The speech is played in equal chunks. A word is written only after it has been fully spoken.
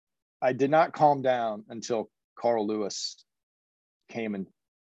I did not calm down until Carl Lewis came and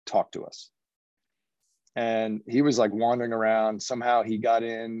talked to us. And he was like wandering around. Somehow he got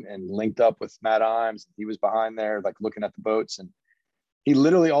in and linked up with Matt Imes. He was behind there, like looking at the boats. And he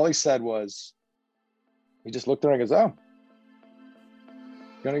literally, all he said was, he just looked around and goes, "Oh,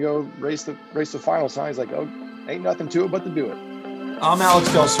 gonna go race the final sign." He's like, "Oh, ain't nothing to it but to do it." I'm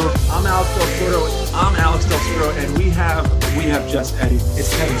Alex Del Soro. And we have Jess Eddy.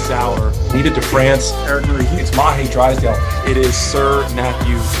 It's Kenny Sauer. Nita DeFrance. Eric Murray. It's Mahe Drysdale. It is Sir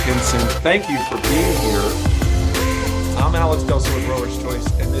Matthew Henson. Thank you for being here. I'm Alex Del Soro, Grower's Choice,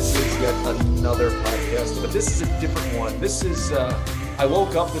 and this is yet another podcast. But this is a different one. This is, I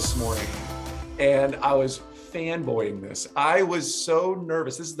woke up this morning and I was fanboying this. I was so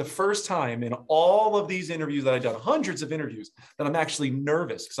nervous. This is the first time in all of these interviews that I've done, hundreds of interviews, that I'm actually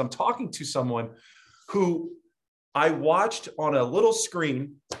nervous because I'm talking to someone who I watched on a little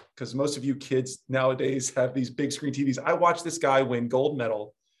screen, because most of you kids nowadays have these big screen TVs. I watched this guy win gold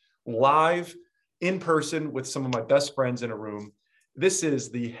medal live in person with some of my best friends in a room. This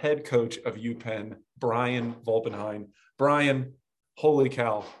is the head coach of UPenn, Brian Volpenheim. Brian, holy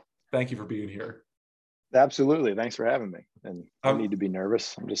cow. Thank you for being here. Absolutely. Thanks for having me. And I need to be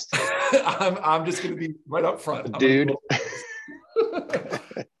nervous. I'm just I'm just going to be right up front. Dude.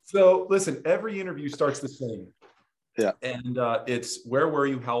 So listen, every interview starts the same. Yeah. And it's, where were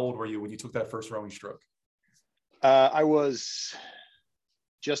you? How old were you when you took that first rowing stroke? I was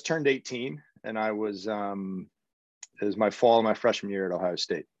just turned 18, and I was, it was my fall of my freshman year at Ohio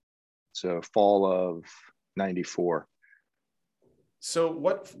State. So fall of 94. So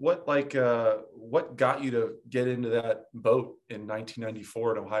what got you to get into that boat in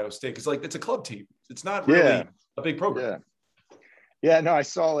 1994 at Ohio State? Because it's a club team. It's not really a big program. Yeah. No, I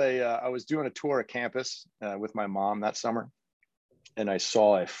saw I was doing a tour of campus with my mom that summer, and I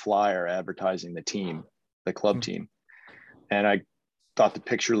saw a flyer advertising the team, the club team. And I thought the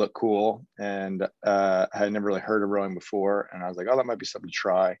picture looked cool, and I had never really heard of rowing before. And I was like, oh, that might be something to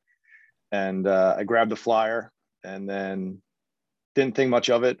try. And I grabbed the flyer and then didn't think much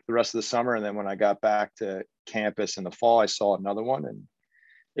of it the rest of the summer. And then when I got back to campus in the fall, I saw another one and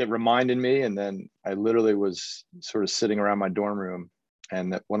it reminded me. And then I literally was sort of sitting around my dorm room,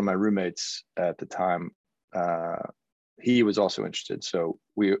 and that one of my roommates at the time, he was also interested. So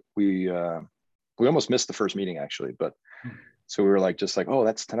we almost missed the first meeting actually, but so we were just like, oh,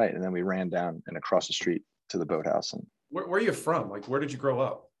 that's tonight. And then we ran down and across the street to the boathouse. And where are you from? Where did you grow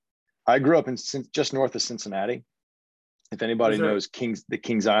up? I grew up in just north of Cincinnati. If anybody knows the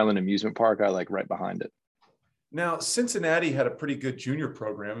Kings Island Amusement Park, I right behind it. Now, Cincinnati had a pretty good junior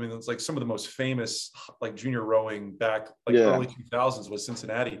program. I mean, it's some of the most famous junior rowing back early 2000s was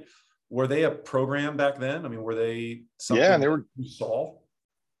Cincinnati. Were they a program back then? I mean, were they something and they were, you saw?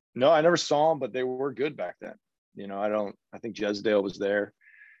 No, I never saw them, but they were good back then. I think Jesdale was there,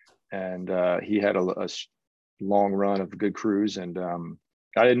 and he had a long run of good crews, and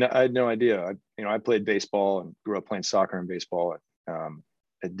I had no idea. I played baseball and grew up playing soccer and baseball. I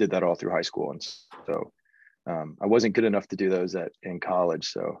did that all through high school. And so I wasn't good enough to do those in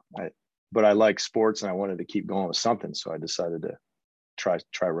college. But I like sports and I wanted to keep going with something. So I decided to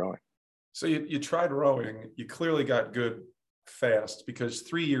try rowing. So you tried rowing. You clearly got good fast, because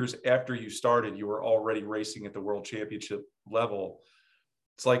 3 years after you started, you were already racing at the world championship level.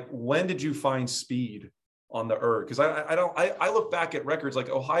 It's when did you find speed on the erg? Because I look back at records,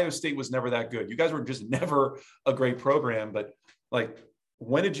 Ohio State was never that good. You guys were just never a great program. But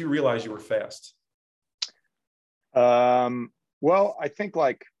when did you realize you were fast? Well, I think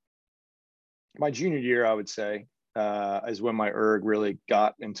my junior year, I would say, is when my erg really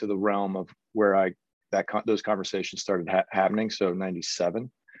got into the realm of where those conversations started happening. So 97,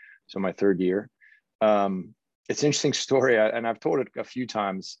 so my third year. It's an interesting story, and I've told it a few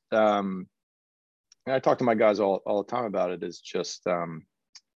times. And I talk to my guys all the time about it. Is just sort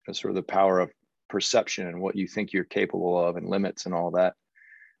of the power of perception and what you think you're capable of and limits and all that.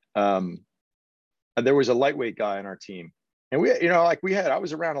 There was a lightweight guy on our team, and I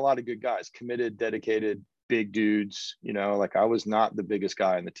was around a lot of good guys, committed, dedicated, big dudes. I was not the biggest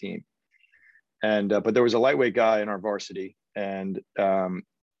guy on the team, and but there was a lightweight guy in our varsity, and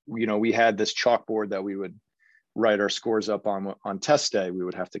we had this chalkboard that we would write our scores up on test day. We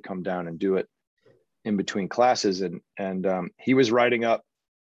would have to come down and do it in between classes, and he was writing up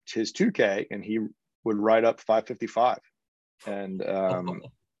his 2K, and he would write up 5:55, and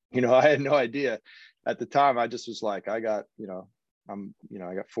I had no idea at the time. I just was like, I got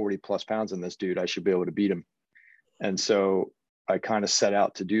 40 plus pounds in this dude. I should be able to beat him. And so I kind of set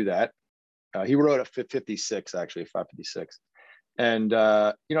out to do that. He wrote at 56, actually 5:56, And,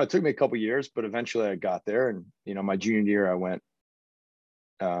 it took me a couple years, but eventually I got there. And, my junior year, I went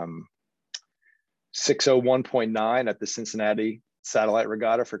 601.9 at the Cincinnati Satellite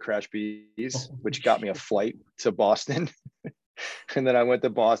Regatta for Crash Bees, which got me a flight to Boston. And then I went to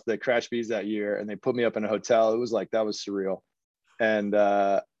Boston, Crash Bees that year, and they put me up in a hotel. It was like, that was surreal. And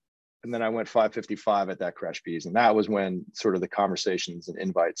then I went 555 at that Crash Bees. And that was when sort of the conversations and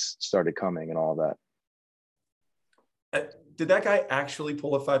invites started coming and all that. Did that guy actually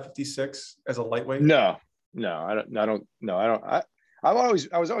pull a 556 as a lightweight? No, I was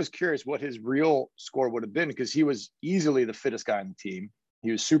always curious what his real score would have been, because he was easily the fittest guy on the team.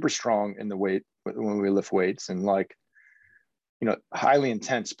 He was super strong in the weight when we lift weights, and highly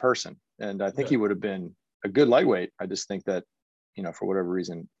intense person. And I think he would have been a good lightweight. I just think that, for whatever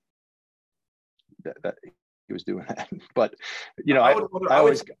reason that he was doing that. But,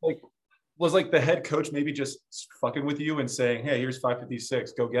 was like the head coach maybe just fucking with you and saying, hey, here's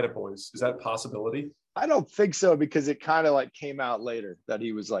 556, go get it, boys. Is that a possibility? I don't think so, because it kind of like came out later that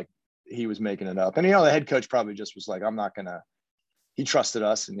he was making it up. And, the head coach probably just was like, he trusted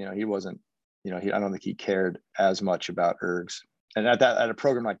us. And, he wasn't, I don't think he cared as much about ergs. And at a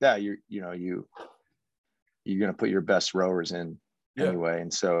program like that, you're going to put your best rowers in anyway.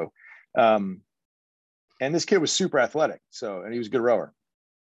 And so, and this kid was super athletic. And he was a good rower.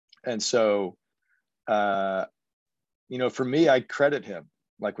 And so, for me, I credit him.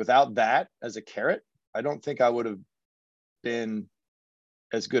 Like, without that as a carrot, I don't think I would have been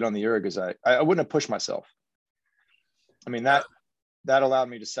as good on the erg as I wouldn't have pushed myself. I mean, that allowed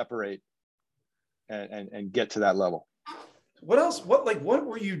me to separate and get to that level. What else? What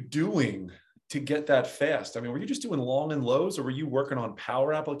were you doing to get that fast? I mean, were you just doing long and lows, or were you working on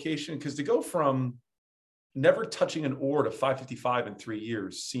power application? Because to go from never touching an oar to 555 in 3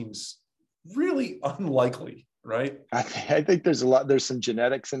 years seems really unlikely, right? I think there's some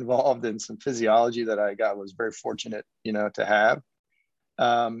genetics involved and some physiology that I was very fortunate, to have.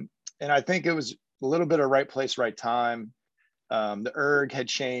 And I think it was a little bit of right place, right time. The erg had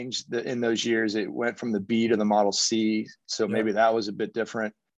changed in those years. It went from the B to the Model C. So maybe that was a bit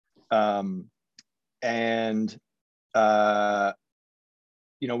different. Our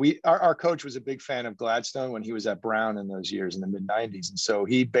coach was a big fan of Gladstone when he was at Brown in those years in the mid 90s. And so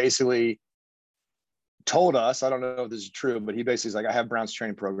he basically told us, I don't know if this is true, but he basically was like, I have Brown's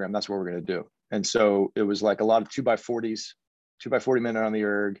training program. That's what we're going to do. And so it was like a lot of 2x40s, 2x40 minute on the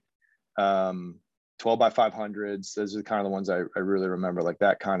erg, 12x500s. Those are kind of the ones I really remember, like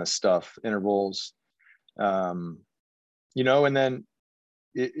that kind of stuff, intervals, and then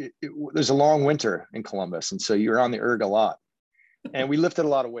there's a long winter in Columbus. And so you're on the erg a lot. And we lifted a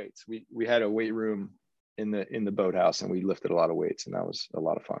lot of weights. We had a weight room in the boathouse, and we lifted a lot of weights, and that was a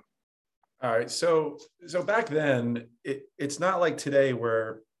lot of fun. All right. So back then, it's not like today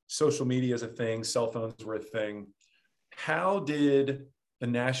where social media is a thing, cell phones were a thing. How did the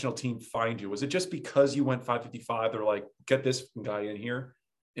national team find you? Was it just because you went 555? They're like, get this guy in here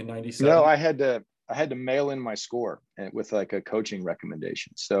in 97? No, I had to mail in my score with like a coaching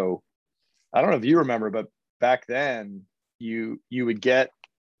recommendation. So I don't know if you remember, but back then, you would get,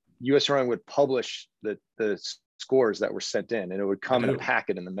 US Rowing would publish the scores that were sent in, and it would come in a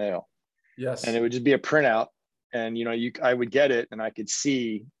packet in the mail. Yes. And it would just be a printout, and I would get it, and I could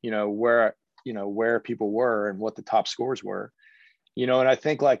see where people were and what the top scores were, and I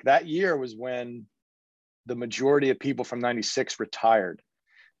think like that year was when the majority of people from 96 retired,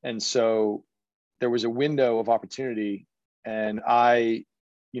 and so there was a window of opportunity, and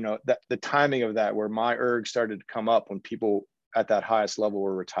that the timing of that, where my erg started to come up when people at that highest level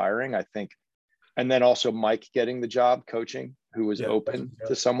were retiring, I think. And then also Mike getting the job coaching, who was open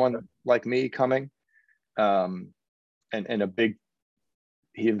to someone like me coming. And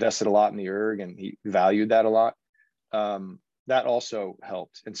he invested a lot in the erg, and he valued that a lot. That also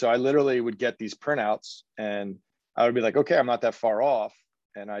helped. And so I literally would get these printouts, and I would be like, okay, I'm not that far off.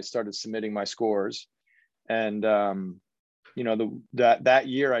 And I started submitting my scores. And, that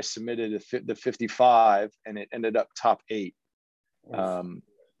year I submitted the 55, and it ended up top 8,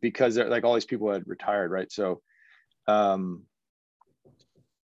 because like all these people had retired, right? So, and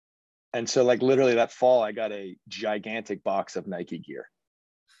so like literally that fall, I got a gigantic box of Nike gear,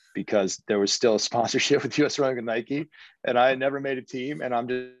 because there was still a sponsorship with US Rowing and Nike, and I had never made a team, and I'm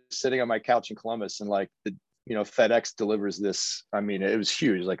just sitting on my couch in Columbus, and like FedEx delivers this. I mean, it was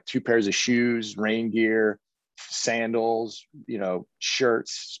huge, like 2 pairs of shoes, rain gear, sandals,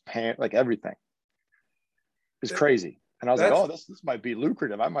 shirts, pants, like everything. It was crazy. And I was like, oh, this might be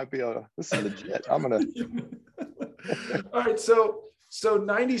lucrative. I might be this is legit. I'm gonna all right. So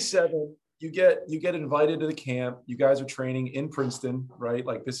 97, you get invited to the camp. You guys are training in Princeton, right?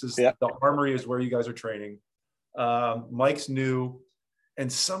 Like this is Yeah. the Armory is where you guys are training. Mike's new,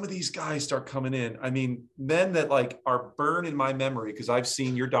 and some of these guys start coming in. I mean, men that like are burned in my memory because I've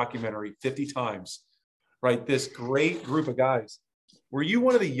seen your documentary 50 times, right? This great group of guys. Were you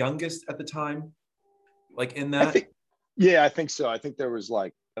one of the youngest at the time, like in that? I think so. I think there was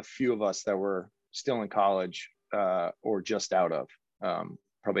like a few of us that were still in college or just out of.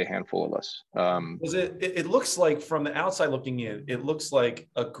 Probably a handful of us. Was it looks like from the outside looking in, it looks like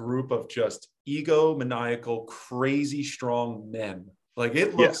a group of just egomaniacal, crazy strong men. Like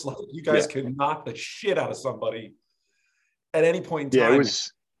it looks like you guys can knock the shit out of somebody at any point in time. It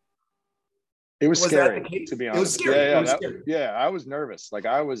was scary, to be honest. It was scary. I was nervous. Like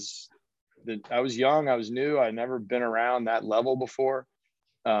I was young, I was new, I'd never been around that level before.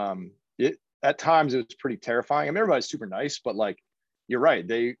 At times it was pretty terrifying. I mean, everybody's super nice, but like, you're right.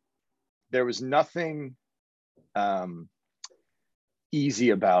 There was nothing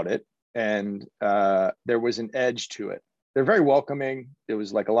easy about it. And there was an edge to it. They're very welcoming. There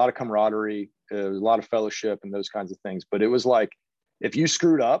was like a lot of camaraderie. There was a lot of fellowship and those kinds of things. But it was like, if you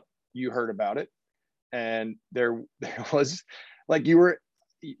screwed up, you heard about it. And there was like, you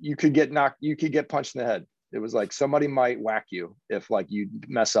could get knocked, you could get punched in the head. It was like somebody might whack you if like you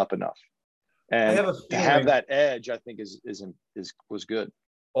mess up enough. And to have that edge, I think was good.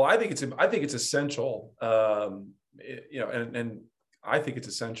 Well, I think it's essential. And I think it's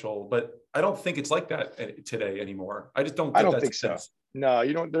essential, but I don't think it's like that today anymore. I just don't. I don't think so. No,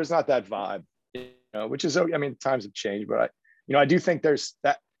 you don't. There's not that vibe, which is. I mean, times have changed, but I do think there's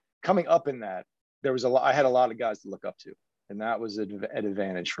that coming up in that. There was I had a lot of guys to look up to, and that was an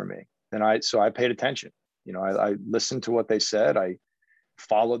advantage for me. And I paid attention. I listened to what they said. I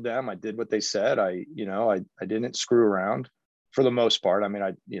followed them. I did what they said. I didn't screw around for the most part. I mean,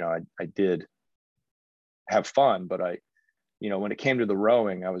 I did have fun, but when it came to the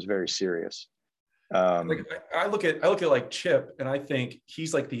rowing, I was very serious. I look at like Chip, and I think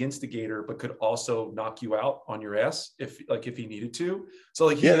he's like the instigator, but could also knock you out on your ass if he needed to. So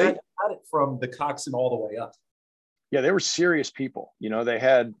like he had it from the coxswain all the way up. Yeah, they were serious people. They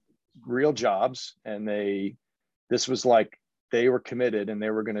had real jobs, and this was like they were committed, and they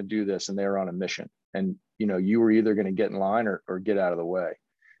were going to do this, and they were on a mission. And you were either going to get in line or get out of the way.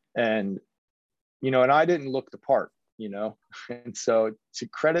 And and I didn't look the part. And so to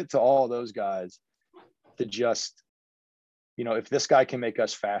credit to all those guys to just, if this guy can make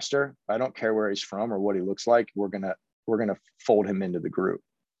us faster, I don't care where he's from or what he looks like, we're going to fold him into the group.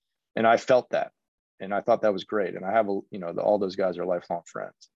 And I felt that, and I thought that was great. And I have, all those guys are lifelong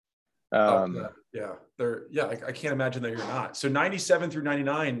friends. I can't imagine that you're not. So 97 through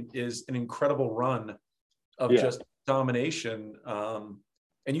 99 is an incredible run of just domination.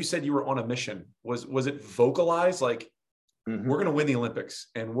 And you said you were on a mission. Was it vocalized? Like, we're going to win the Olympics,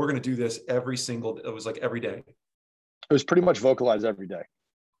 and we're going to do this it was like every day. It was pretty much vocalized every day.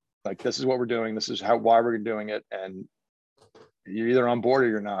 Like, this is what we're doing. This is why we're doing it. And you're either on board or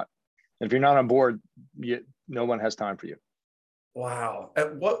you're not. And if you're not on board, no one has time for you. Wow.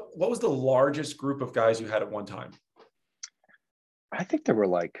 What was the largest group of guys you had at one time? I think there were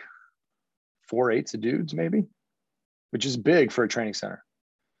like 4/8 of dudes, maybe, which is big for a training center.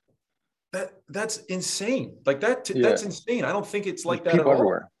 That's insane. Like that's insane. I don't think it's like that people at all.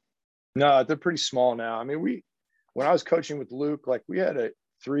 Everywhere. No, they're pretty small now. I mean, when I was coaching with Luke, like we had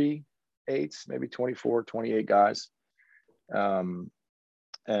 3/8, maybe 24, 28 guys.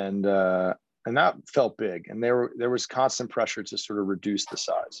 And that felt big. And there was constant pressure to sort of reduce the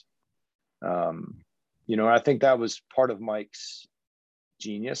size. I think that was part of Mike's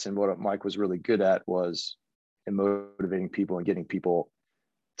genius, and what Mike was really good at was in motivating people and getting people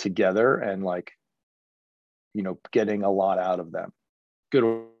together and getting a lot out of them, good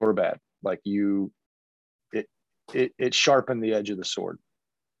or bad. Like it sharpened the edge of the sword.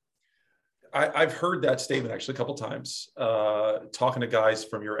 I've heard that statement actually a couple of times, talking to guys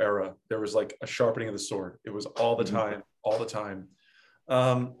from your era. There was like a sharpening of the sword. It was all the time.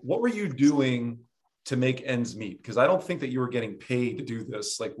 What were you doing to make ends meet? Because I don't think that you were getting paid to do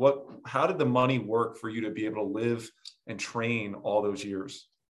this. Like how did the money work for you to be able to live and train all those years?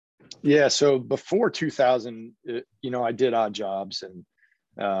 Yeah. So before 2000, I did odd jobs, and,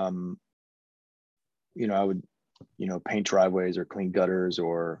 I would, paint driveways or clean gutters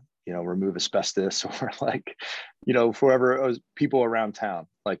or, remove asbestos or whoever it was, people around town,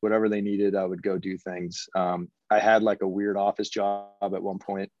 like whatever they needed, I would go do things. I had like a weird office job at one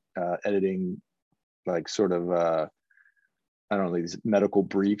point, editing like sort of, I don't know, these medical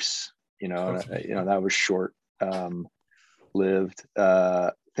briefs, and, that was short lived.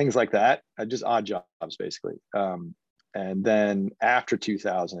 things like that, just odd jobs basically. And then after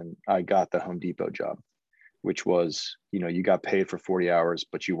 2000, I got the Home Depot job, which was, you got paid for 40 hours,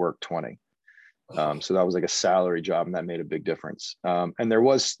 but you worked 20. So that was like a salary job, and that made a big difference. And there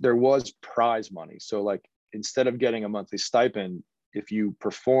was prize money. So like, instead of getting a monthly stipend, if you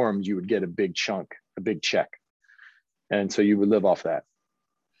performed, you would get a big chunk, a big check. And so you would live off that.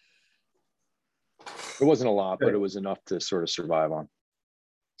 It wasn't a lot, but it was enough to sort of survive on.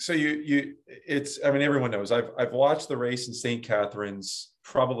 So I mean, everyone knows I've watched the race in St. Catharines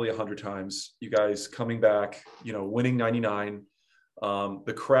probably 100 times. You guys coming back, winning 99.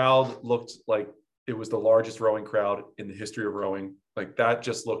 The crowd looked like it was the largest rowing crowd in the history of rowing. Like, that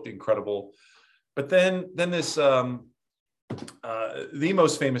just looked incredible. But then this, the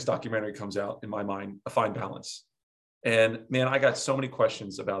most famous documentary comes out in my mind, A Fine Balance. And man, I got so many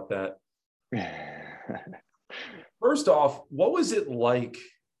questions about that. First off, what was it like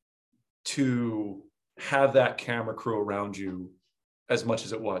to have that camera crew around you as much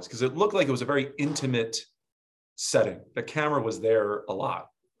as it was? Because it looked like it was a very intimate setting. The camera was there a lot.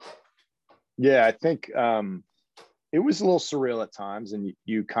 Yeah, I think it was a little surreal at times, and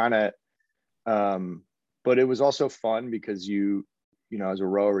you kind of, but it was also fun because as a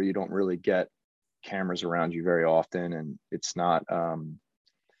rower, you don't really get cameras around you very often, and it's not,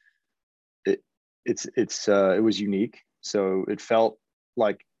 it was unique. So it felt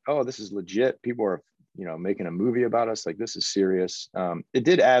like, oh, this is legit. People are, making a movie about us. Like, this is serious. It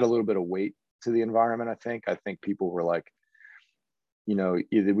did add a little bit of weight to the environment. I think people were like,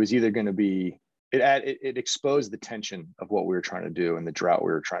 it was either going to be, it exposed the tension of what we were trying to do and the drought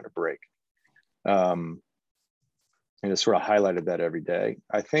we were trying to break. And it sort of highlighted that every day.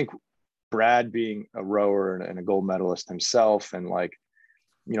 I think Brad, being a rower and a gold medalist himself, and like,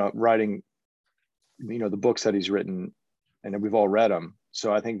 writing, the books that he's written, and we've all read them.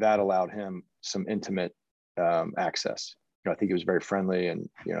 So I think that allowed him some intimate access. I think he was very friendly, and,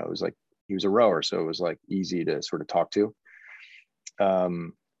 it was like, he was a rower, so it was like easy to sort of talk to.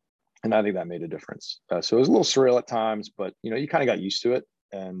 And I think that made a difference. So it was a little surreal at times, but, you kind of got used to it.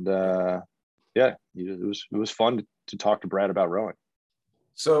 And it was fun to talk to Brad about rowing.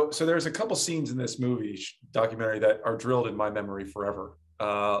 So there's a couple scenes in this movie documentary that are drilled in my memory forever.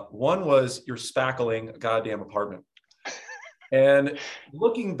 One was you're spackling a goddamn apartment. And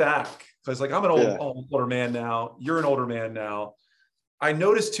looking back, because like, I'm an older man now, you're an older man now, I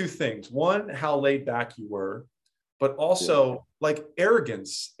noticed two things. One, how laid back you were, but also like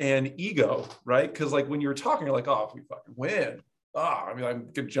arrogance and ego, right? Because like, when you were talking, you're like, oh, if we fucking win, I'm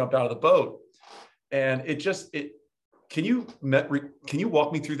gonna jump out of the boat. And can you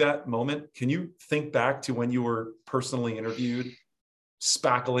walk me through that moment? Can you think back to when you were personally interviewed,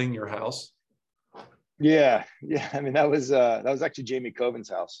 spackling your house? Yeah. I mean, that was actually Jamie Coben's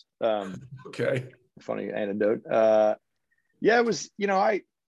house. Okay. Funny anecdote. It was,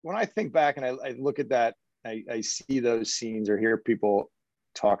 when I think back and I look at that, I see those scenes or hear people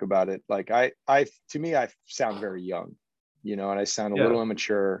talk about it. Like, to me, I sound very young, and I sound a little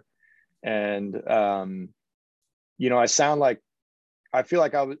immature, and, I sound like, I feel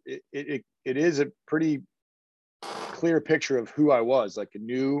like it is a pretty clear picture of who I was, like a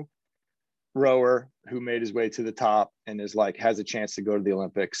new rower who made his way to the top and is like, has a chance to go to the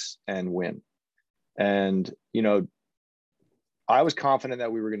Olympics and win. And, I was confident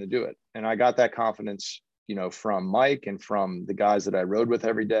that we were going to do it. And I got that confidence, from Mike and from the guys that I rode with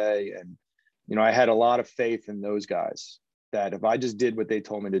every day. And, I had a lot of faith in those guys that if I just did what they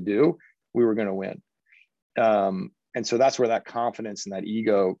told me to do, we were going to win. And so that's where that confidence and that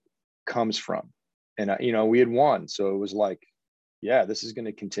ego comes from. And, we had won. So it was like, yeah, this is going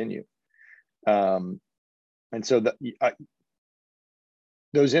to continue. And so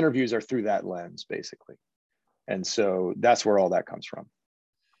those interviews are through that lens, basically. And so that's where all that comes from.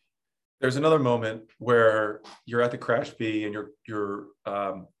 There's another moment where you're at the Crash B and your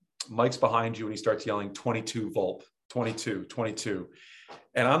Mike's behind you and he starts yelling 22 Volp, 22, 22.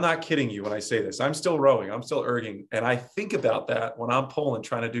 And I'm not kidding you when I say this. I'm still rowing. I'm still erging. And I think about that when I'm pulling,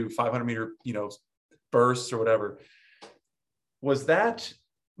 trying to do 500 meter, bursts or whatever. Was that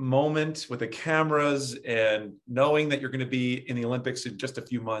moment with the cameras and knowing that you're going to be in the Olympics in just a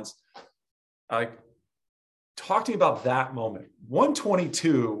few months, talk to me about that moment.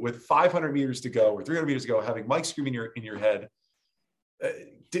 122 with 500 meters to go or 300 meters to go, having Mike screaming in your head.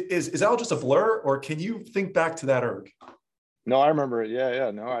 Is that all just a blur, or can you think back to that erg? No, I remember it.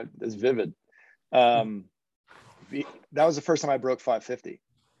 Yeah. No, it's vivid. That was the first time I broke 550.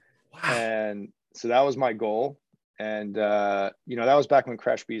 Wow. And so that was my goal. And, that was back when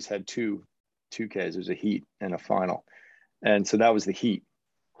Crash Bees had two Ks. There was a heat and a final. And so that was the heat.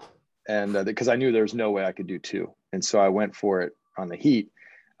 and because I knew there was no way I could do two. And so I went for it on the heat.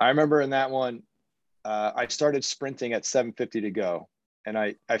 I remember in that one, I started sprinting at 750 to go, and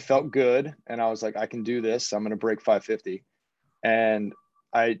I felt good, and I was like, I can do this. I'm going to break 550. And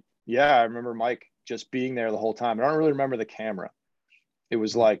I remember Mike just being there the whole time. I don't really remember the camera. It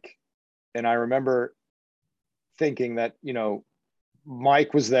was like, and I remember thinking that, you know,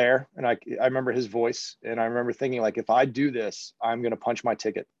 Mike was there, and I remember his voice, and I remember thinking, like, if I do this, I'm going to punch my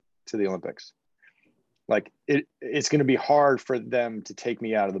ticket to the Olympics. Like it's going to be hard for them to take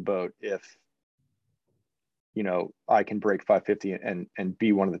me out of the boat if, you know, I can break 550 and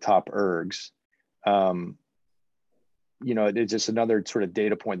be one of the top ergs. You know, it's just another sort of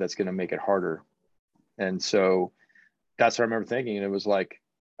data point that's going to make it harder. And so that's what I remember thinking. And it was like,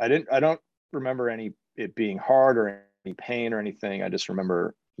 I don't remember it being hard or any pain or anything. I just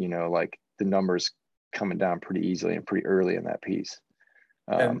remember, you know, like the numbers coming down pretty easily and pretty early in that piece.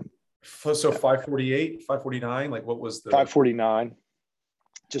 And so 548, 549, like what was the 549,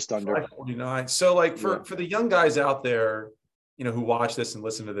 just under 549. So like for the young guys out there, you know, who watch this and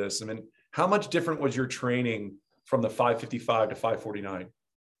listen to this, I mean, how much different was your training from the 555 to 549?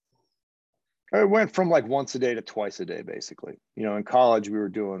 It went from like once a day to twice a day, basically. You know, in college, we were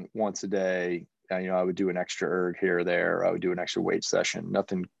doing once a day. You know, I would do an extra erg here or there. I would do an extra weight session,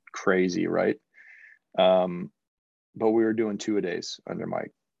 nothing crazy, right? But we were doing 2 a days under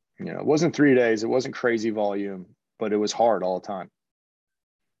Mike. You know, it wasn't 3 days. It wasn't crazy volume, but it was hard all the time.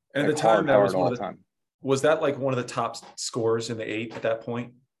 And like at the time, that was all the time. Was that like one of the top scores in the 8 at that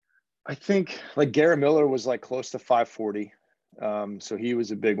point? I think like Garrett Miller was like close to 540. So he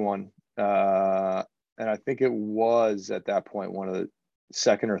was a big one. And I think it was at that point one of the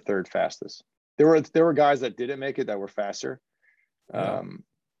second or third fastest. There were guys that didn't make it that were faster.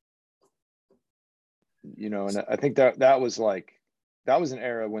 You know, and I think that was an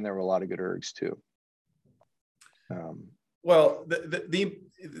era when there were a lot of good ergs too. Well, the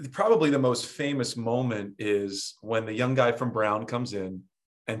probably the most famous moment is when the young guy from Brown comes in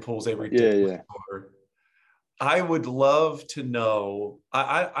and pulls a ridiculous score. I would love to know.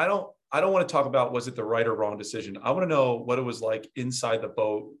 I don't want to talk about was it the right or wrong decision. I want to know what it was like inside the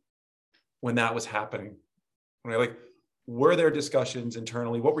boat when that was happening. Right? Like, were there discussions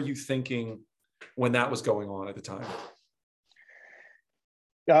internally? What were you thinking when that was going on at the time?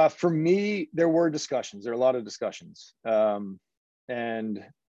 For me, there were discussions. There were a lot of discussions. And,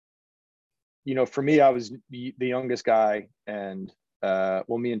 you know, for me, I was the youngest guy, and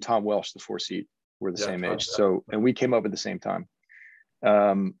me and Tom Welsh, the 4-seat, were the same age. So, and we came up at the same time.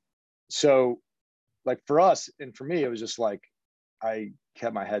 So like for us and for me, it was just like, I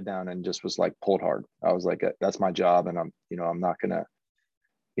kept my head down and just was like pulled hard. I was like, that's my job. And I'm not gonna,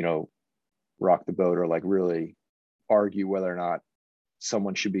 you know, rock the boat or like really argue whether or not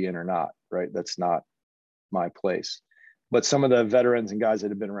someone should be in or not, right? That's not my place. But some of the veterans and guys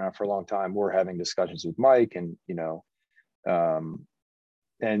that have been around for a long time were having discussions with Mike, and, you know, I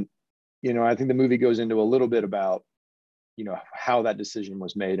think the movie goes into a little bit about, you know, how that decision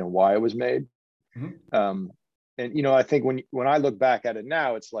was made and why it was made. Mm-hmm. And, you know, I think when I look back at it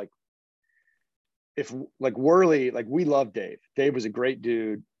now, it's like, if like Worley, like we love Dave. Dave was a great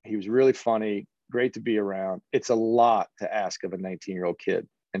dude. He was really funny, great to be around. It's a lot to ask of a 19-year-old kid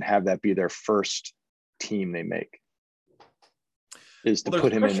and have that be their first team they make, is to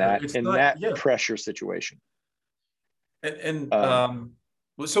put him in that pressure situation.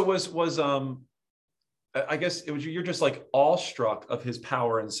 So was I guess it was, you're just like awestruck of his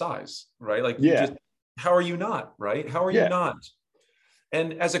power and size, right? Like, how are you not, right? How are you not?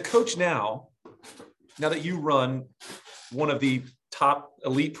 And as a coach now that you run one of the top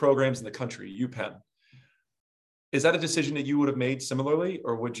elite programs in the country, UPenn, is that a decision that you would have made similarly,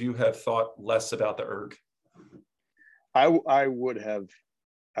 or would you have thought less about the erg? I would have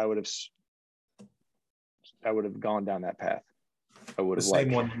gone down that path. I would have the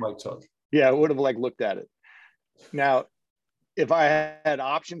same one Mike took. Yeah, I would have like looked at it. Now, if I had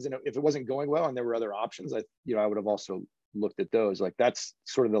options and if it wasn't going well and there were other options, I would have also looked at those. Like, that's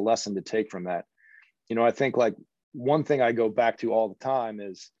sort of the lesson to take from that. You know, I think like one thing I go back to all the time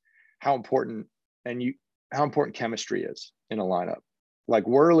is how important chemistry is in a lineup. Like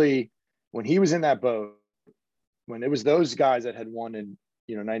Worley, when he was in that boat, when it was those guys that had won in,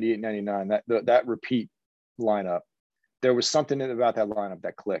 98, 99, that repeat lineup, there was something about that lineup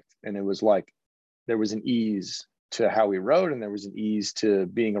that clicked. And it was like, there was an ease to how we rode, and there was an ease to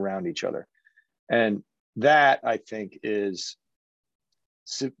being around each other. And that, I think, is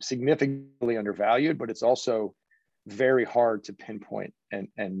significantly undervalued, but it's also very hard to pinpoint and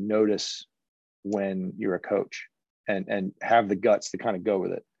notice when you're a coach and have the guts to kind of go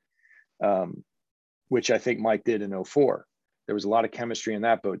with it. which I think Mike did in 04. There was a lot of chemistry in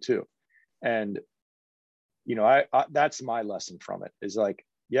that boat too. And, you know, I that's my lesson from it is like,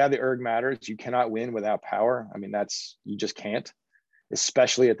 yeah, the erg matters. You cannot win without power. I mean, you just can't,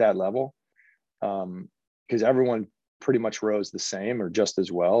 especially at that level. Because everyone pretty much rows the same or just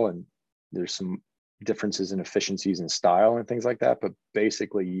as well. And there's some differences in efficiencies and style and things like that. But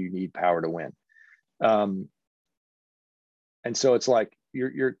basically you need power to win. And so it's like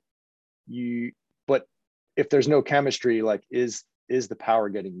but if there's no chemistry, like is the power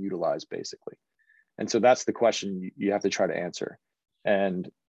getting utilized basically? And so that's the question you have to try to answer. And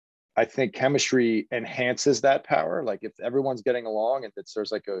I think chemistry enhances that power. Like if everyone's getting along and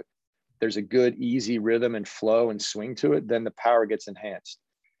there's a good, easy rhythm and flow and swing to it, then the power gets enhanced.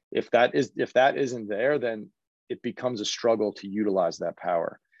 If that isn't there, then it becomes a struggle to utilize that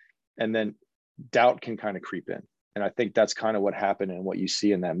power. And then doubt can kind of creep in. And I think that's kind of what happened and what you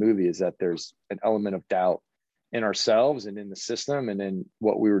see in that movie is that there's an element of doubt in ourselves and in the system and in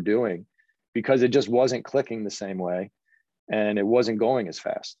what we were doing because it just wasn't clicking the same way and it wasn't going as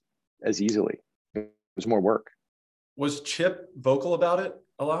fast, as easily. It was more work. Was Chip vocal about it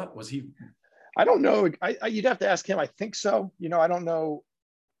a lot? Was he? I don't know. You'd have to ask him. I think so. You know, I don't know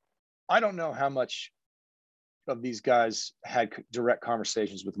how much of these guys had direct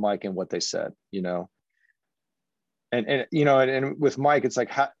conversations with Mike and what they said, you know. And you know, and with Mike, it's like,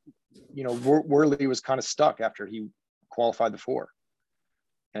 you know, Worley was kind of stuck after he qualified the 4,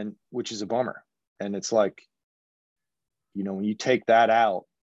 and which is a bummer. And it's like, you know, when you take that out,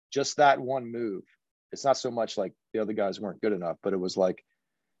 just that one move, it's not so much like the other guys weren't good enough, but it was like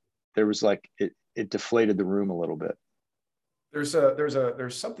it deflated the room a little bit. There's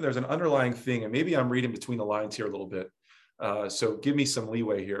an underlying thing, and maybe I'm reading between the lines here a little bit. So give me some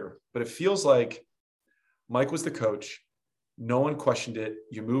leeway here, but it feels like Mike was the coach. No one questioned it.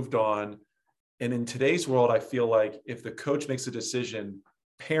 You moved on. And in today's world, I feel like if the coach makes a decision,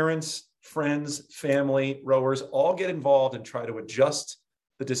 parents, friends, family, rowers all get involved and try to adjust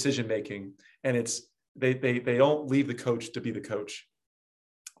the decision-making. And they don't leave the coach to be the coach.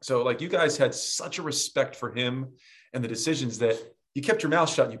 So like you guys had such a respect for him and the decisions that you kept your mouth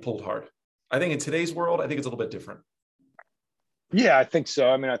shut and you pulled hard. I think in today's world, I think it's a little bit different. Yeah, I think so.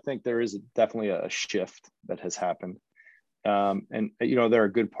 I mean, I think there is definitely a shift that has happened. And, you know, there are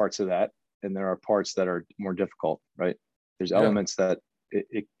good parts of that and there are parts that are more difficult, right? There's elements that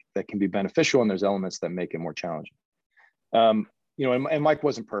that can be beneficial and there's elements that make it more challenging. You know, and Mike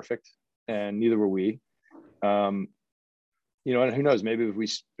wasn't perfect and neither were we. You know, and who knows, maybe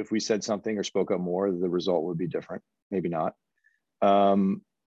if we said something or spoke up more, the result would be different. Maybe not.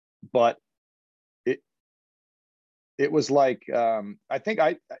 But it was like, I think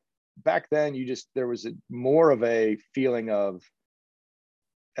back then there was more of a feeling of,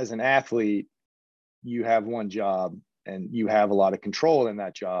 as an athlete, you have one job and you have a lot of control in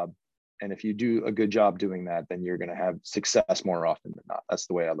that job. And if you do a good job doing that, then you're going to have success more often than not. That's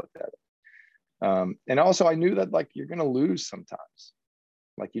the way I looked at it. And also I knew that like, you're going to lose sometimes.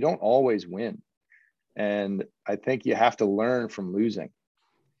 Like you don't always win. And I think you have to learn from losing.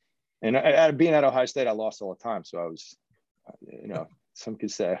 And being at Ohio State, I lost all the time. So I was, you know, some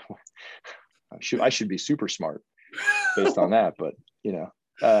could say I should be super smart based on that. But, you know,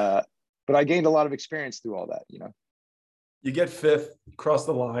 but I gained a lot of experience through all that, you know. You get 5th, cross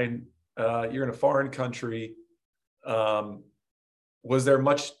the line. You're in a foreign country. Was there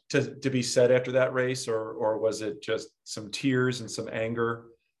much to be said after that race or was it just some tears and some anger?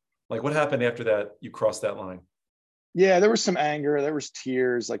 Like what happened after that? You crossed that line. Yeah, there was some anger, there was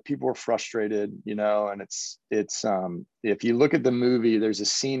tears, like people were frustrated, you know, and it's if you look at the movie, there's a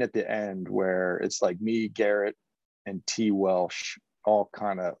scene at the end where it's like me, Garrett, and T. Welsh, all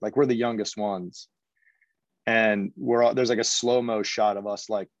kind of like we're the youngest ones. And there's like a slow-mo shot of us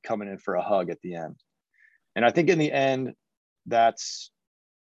like coming in for a hug at the end. And I think in the end,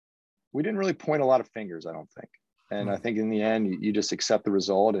 we didn't really point a lot of fingers, I don't think. And I think in the end, you just accept the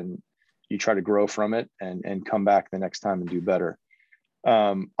result and you try to grow from it and come back the next time and do better.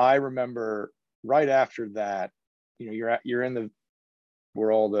 I remember right after that, you know, you're in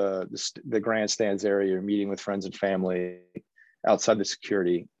we're all the grandstands area, you're meeting with friends and family outside the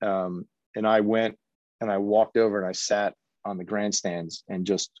security. And I went and I walked over and I sat on the grandstands and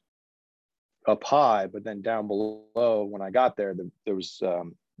just up high, but then down below when I got there, there was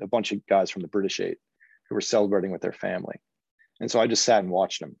a bunch of guys from the British 8 who were celebrating with their family. And so I just sat and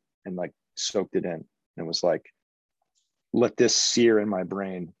watched them and like soaked it in and was like, let this sear in my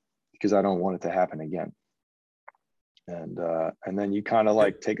brain because I don't want it to happen again. And then you kind of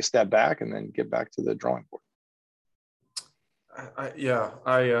like take a step back and then get back to the drawing board.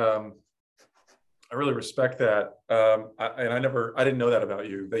 I really respect that. I didn't know that about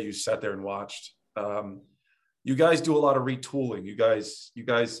you, that you sat there and watched. You guys do a lot of retooling. You guys,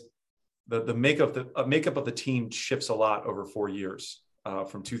 the makeup of the team shifts a lot over 4 years,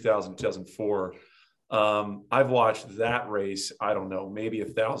 from 2000 to 2004. I've watched that race, I don't know, maybe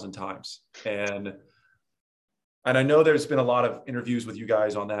 1,000 times. And I know there's been a lot of interviews with you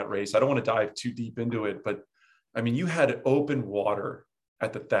guys on that race. I don't want to dive too deep into it, but I mean, you had open water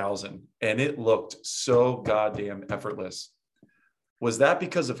at the 1,000 and it looked so goddamn effortless. Was that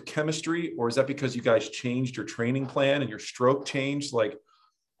because of chemistry, or is that because you guys changed your training plan and your stroke changed? Like,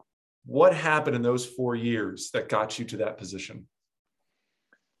 what happened in those 4 years that got you to that position?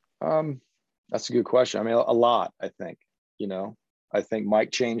 That's a good question. I mean, a lot, I think, I think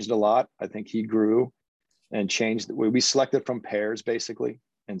Mike changed a lot. I think he grew and changed the way we selected from pairs, basically,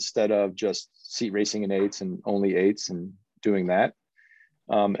 instead of just seat racing in eights and only eights and doing that.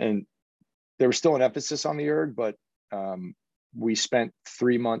 And there was still an emphasis on the erg, but we spent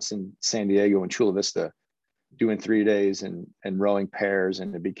 3 months in San Diego and Chula Vista doing 3 days and rowing pairs,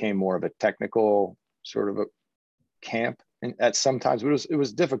 and it became more of a technical sort of a camp. And at sometimes it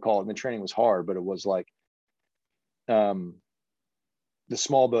was difficult and the training was hard, but it was like the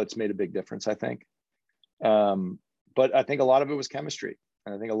small boats made a big difference, I think. But I think a lot of it was chemistry.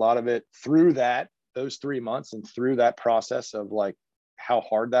 And I think a lot of it through those 3 months and through that process of like how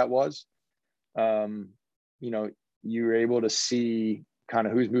hard that was, you were able to see kind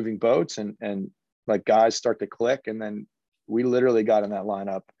of who's moving boats and like guys start to click. And then we literally got in that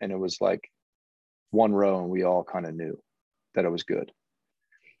lineup and it was like one row and we all kind of knew that it was good.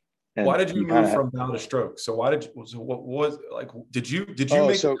 And why did you move from bow to stroke? So what was like, did you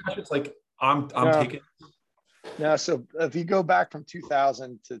make so, it's like, I'm taking. No, so if you go back from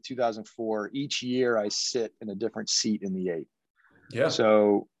 2000 to 2004, each year I sit in a different seat in the 8. Yeah.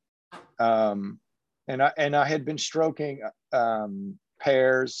 So, and I had been stroking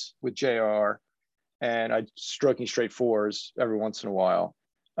pairs with JR, and I stroking straight 4s every once in a while.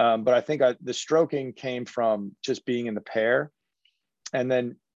 But I think the stroking came from just being in the pair, and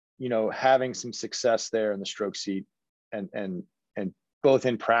then having some success there in the stroke seat, and both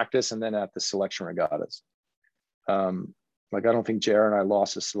in practice and then at the selection regattas. Like I don't think JR and I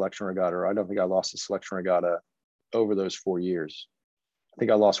lost a selection regatta, or I don't think I lost a selection regatta over those 4 years. I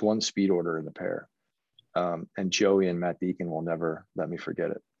think I lost one speed order in the pair. And Joey and Matt Deacon will never let me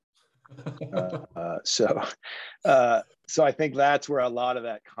forget it. So I think that's where a lot of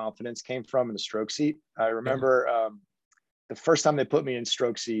that confidence came from in the stroke seat. I remember the first time they put me in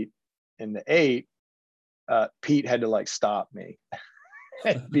stroke seat in the 8, Pete had to like stop me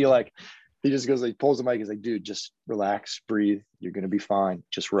and be like, he just goes, like, pulls the mic. He's like, dude, just relax, breathe. You're going to be fine.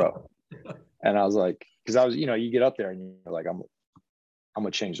 Just row. And I was like, cause I was, you get up there and you're like, I'm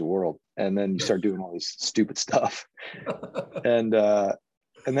going to change the world. And then you start doing all this stupid stuff. And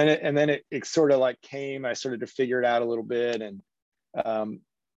then it sort of like came, I started to figure it out a little bit. And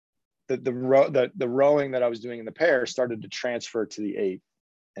the rowing that I was doing in the pair started to transfer to the 8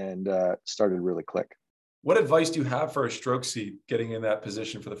 and started to really click. What advice do you have for a stroke seat getting in that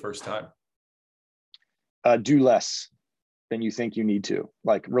position for the first time? Do less than you think you need to.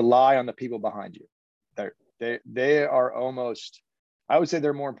 Like rely on the people behind you. They are almost, I would say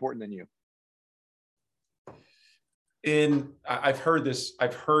they're more important than you. I've heard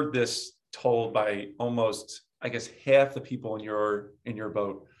this told by almost, I guess, half the people in your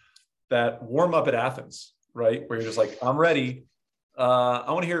boat, that warm up at Athens, right? Where you're just like, I'm ready.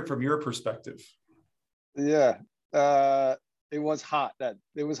 I want to hear it from your perspective. Yeah. It was hot.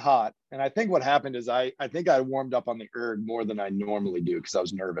 And I think what happened is I think I warmed up on the erg more than I normally do because I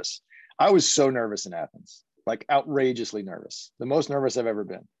was nervous. I was so nervous in Athens, like outrageously nervous, the most nervous I've ever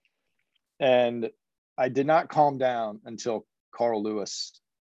been. And I did not calm down until Carl Lewis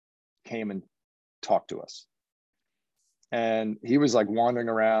came and talked to us. And he was like wandering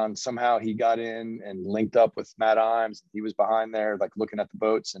around. Somehow he got in and linked up with Matt Imes. He was behind there, like looking at the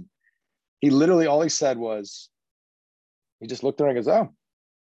boats. And he literally, all he said was, he just looked around and goes, oh,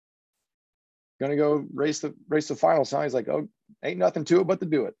 gonna go race the final. So he's like, oh, ain't nothing to it but to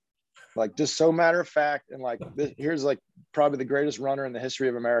do it. Like, just so matter of fact. And like, here's like probably the greatest runner in the history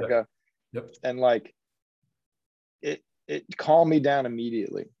of America. Yep. And like, it calmed me down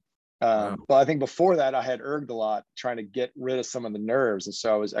immediately. Wow. But I think before that I had erged a lot, trying to get rid of some of the nerves. And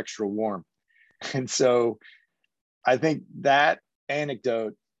so I was extra warm. And so I think that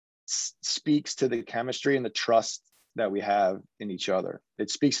anecdote speaks to the chemistry and the trust that we have in each other. It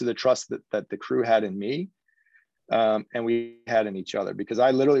speaks to the trust that the crew had in me, and we had in each other, because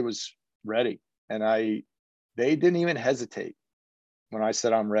I literally was ready, and they didn't even hesitate when I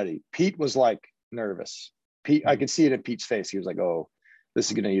said I'm ready. Pete was like, nervous. Pete, I could see it in Pete's face. He was like, "Oh,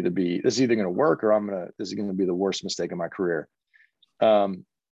 this is either going to work, or this is going to be the worst mistake of my career." And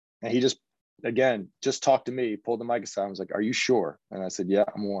he just talked to me, pulled the mic aside, and was like, "Are you sure?" And I said, "Yeah,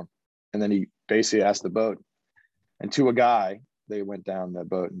 I'm warm." And then he basically asked the boat, and to a guy, they went down the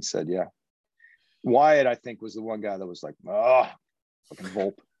boat and said, "Yeah." Wyatt, I think, was the one guy that was like, "Oh, fucking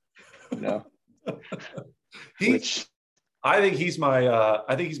Volpe," you know. I think he's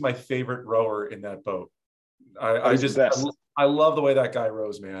my favorite rower in that boat. I love the way that guy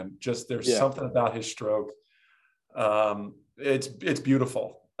rows, man. Just there's something about his stroke. It's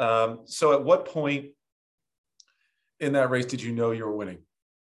beautiful. So at what point in that race did you know you were winning?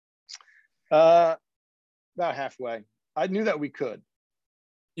 About halfway. I knew that we could.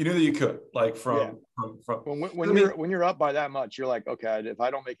 You knew that you could, like from when you're up by that much, you're like, okay, if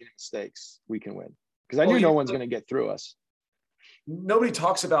I don't make any mistakes, we can win. Because I knew no one's going to get through us. Nobody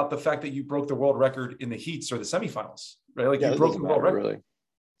talks about the fact that you broke the world record in the heats or the semifinals, right? Like you broke the world record. Really.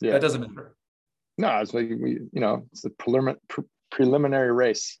 Yeah, that doesn't matter. No, it's like it's the preliminary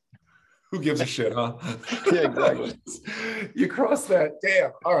race. Who gives a shit, huh? Yeah, exactly. You crossed that.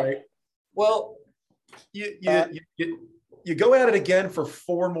 Damn. All right. Well, you go at it again for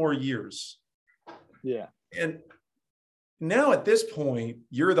 4 more years. Yeah. And now at this point,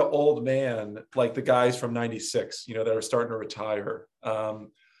 you're the old man, like the guys from 96, that are starting to retire.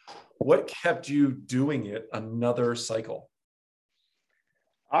 What kept you doing it another cycle?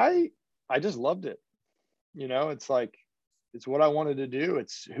 I just loved it. It's like, it's what I wanted to do.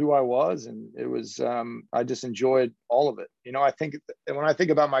 It's who I was. And it was, I just enjoyed all of it. I think when I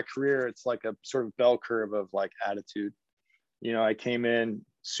think about my career, it's like a sort of bell curve of like attitude. I came in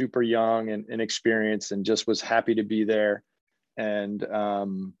super young and inexperienced and just was happy to be there and,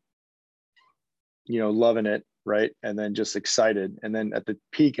 loving it. Right. And then just excited. And then at the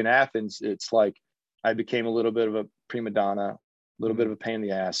peak in Athens, it's like, I became a little bit of a prima donna, a little bit of a pain in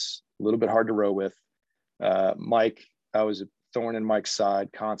the ass, a little bit hard to row with. Mike, I was a thorn in Mike's side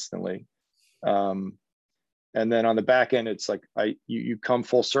constantly. And then on the back end, it's like you come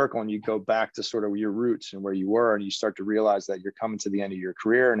full circle and you go back to sort of your roots and where you were, and you start to realize that you're coming to the end of your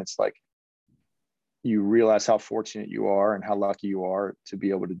career. And it's like, you realize how fortunate you are and how lucky you are to be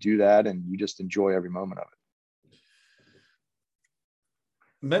able to do that. And you just enjoy every moment of it.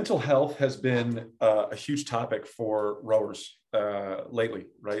 Mental health has been a huge topic for rowers lately,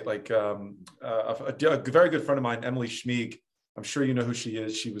 right? Like a very good friend of mine, Emily Schmieg, I'm sure you know who she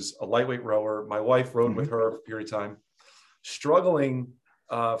is. She was a lightweight rower. My wife rowed with her for a period of time, struggling,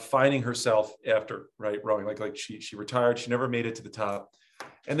 finding herself after, right, rowing. Like she retired. She never made it to the top.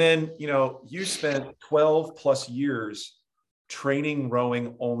 And then, you spent 12 plus years training,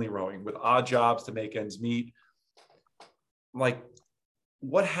 only rowing with odd jobs to make ends meet. Like,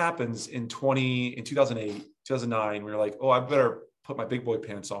 what happens in 2008, 2009, when you're like, oh, I better put my big boy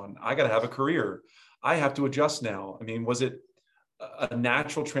pants on. I got to have a career. I have to adjust now. I mean, was it a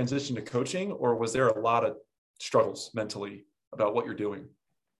natural transition to coaching, or was there a lot of struggles mentally about what you're doing?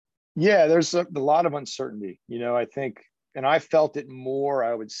 Yeah, there's a lot of uncertainty, I think, and I felt it more,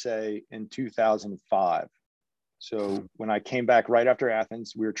 I would say, in 2005. So when I came back right after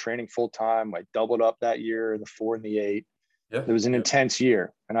Athens, we were training full time. I doubled up that year, the 4 and the 8. Yeah, it was an intense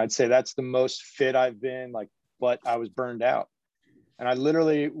year. And I'd say that's the most fit I've been, but I was burned out. And I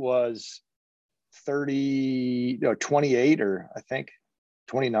literally was 28, or I think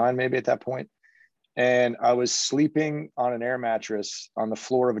 29 maybe at that point. And I was sleeping on an air mattress on the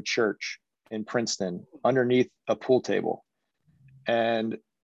floor of a church in Princeton underneath a pool table, and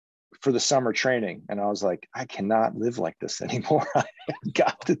for the summer training. And I was like, I cannot live like this anymore. I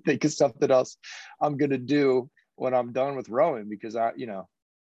got to think of something else I'm going to do when I'm done with rowing, because I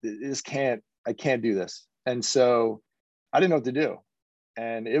can't do this. And so I didn't know what to do.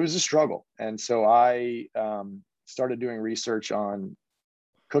 And it was a struggle. And so I started doing research on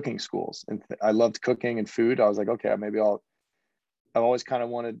cooking schools, and I loved cooking and food. I was like, okay, maybe I've always kind of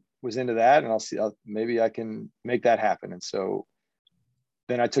was into that, and maybe I can make that happen. And so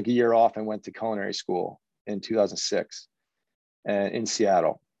then I took a year off and went to culinary school in 2006 in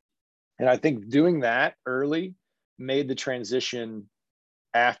Seattle. And I think doing that early made the transition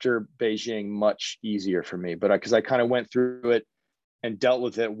after Beijing much easier for me, but because I kind of went through it and dealt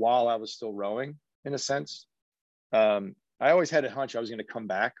with it while I was still rowing, in a sense. I always had a hunch I was going to come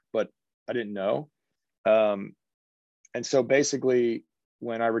back, but I didn't know. And so basically,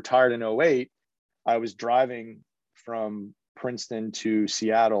 when I retired in 2008, I was driving from Princeton to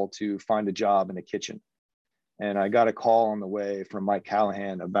Seattle to find a job in a kitchen. And I got a call on the way from Mike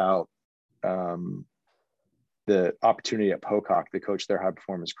Callahan about the opportunity at Pocock to coach their high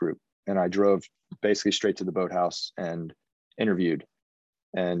performance group. And I drove basically straight to the boathouse and interviewed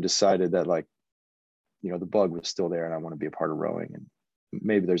and decided that, like, the bug was still there and I want to be a part of rowing. And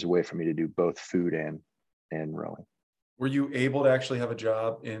maybe there's a way for me to do both food and rowing. Were you able to actually have a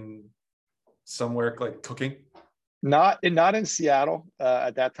job in somewhere like cooking? Not in Seattle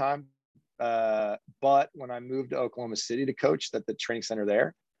at that time. But when I moved to Oklahoma City to coach at the training center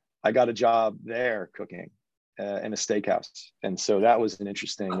there, I got a job there cooking in a steakhouse. And so that was an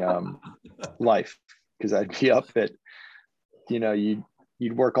interesting life, because I'd be up at,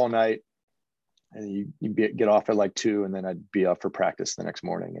 you'd work all night and you'd get off at like 2, and then I'd be up for practice the next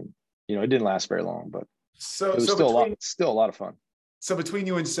morning. And, it didn't last very long, but it was still a lot of fun. So between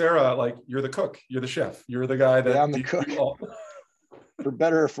you and Sarah, like, you're the cook, you're the chef, you're the guy that I'm the cook. For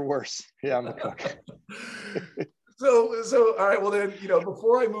better or for worse. Yeah, I'm the cook. So all right, well then,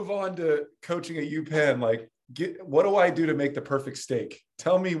 before I move on to coaching at UPenn, like, what do I do to make the perfect steak?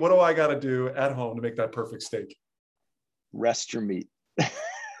 Tell me, what do I got to do at home to make that perfect steak? Rest your meat.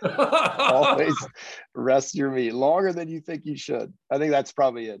 Always rest your meat longer than you think you should. I think that's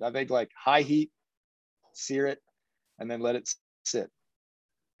probably it. I think, like, high heat, sear it, and then let it sit.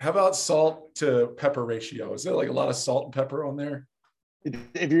 How about salt to pepper ratio? Is there like a lot of salt and pepper on there?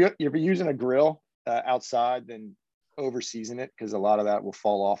 If you're using a grill outside, then over season it, because a lot of that will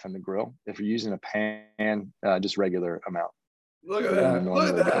fall off in the grill. If you're using a pan, just regular amount. Look at that.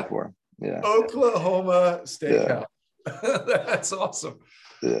 Look at that. Yeah. Oklahoma Steakhouse. Yeah. That's awesome.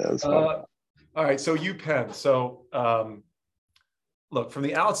 Yeah, that's fun. All right. So UPenn. So look, from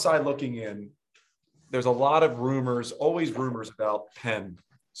the outside looking in, there's a lot of rumors, always rumors about Penn.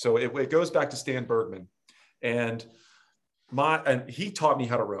 So it goes back to Stan Bergman. And he taught me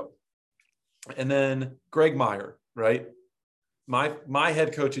how to row. And then Greg Meyer, right? My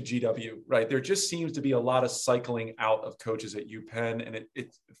head coach at GW, right? There just seems to be a lot of cycling out of coaches at UPenn. And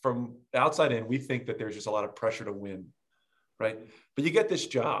it's from the outside in, we think that there's just a lot of pressure to win, right? But you get this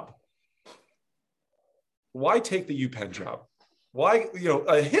job. Why take the UPenn job? Why,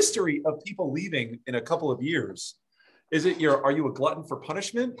 a history of people leaving in a couple of years. Is it are you a glutton for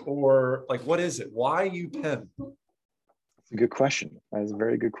punishment, or like, what is it? Why UPenn? That's a good question. That's a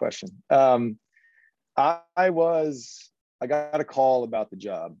very good question. I got a call about the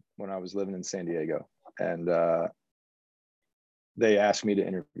job when I was living in San Diego, and they asked me to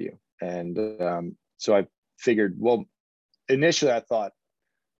interview. And so I figured, well, initially I thought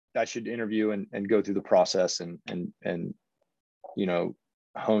I should interview and go through the process and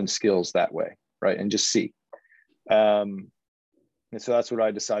hone skills that way, right? And just see. And so that's what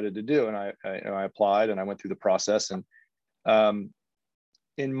I decided to do. And I applied and I went through the process. And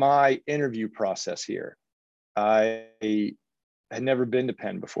in my interview process here, I had never been to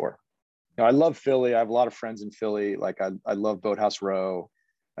Penn before. I love Philly. I have a lot of friends in Philly. Like, I love Boathouse Row.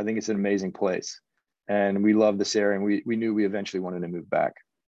 I think it's an amazing place. And we love this area. And we knew we eventually wanted to move back.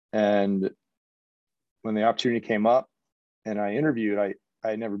 And when the opportunity came up and I interviewed, I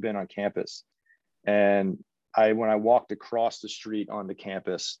had never been on campus. And when I walked across the street onto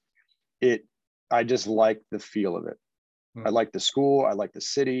campus, I just liked the feel of it. I liked the school. I liked the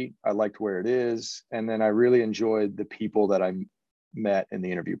city. I liked where it is. And then I really enjoyed the people that I met in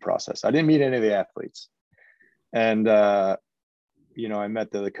the interview process. I didn't meet any of the athletes. And, I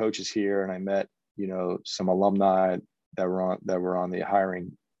met the coaches here, and I met, some alumni that were on the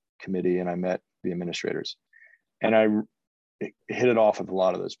hiring committee, and I met the administrators, and I hit it off with a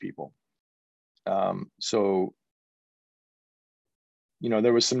lot of those people. So,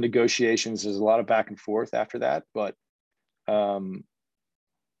 there was some negotiations. There's a lot of back and forth after that, but I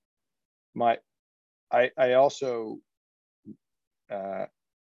also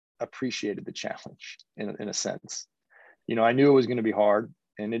appreciated the challenge in a sense. I knew it was going to be hard,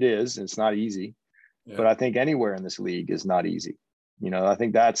 and it is. It's not easy, but I think anywhere in this league is not easy. I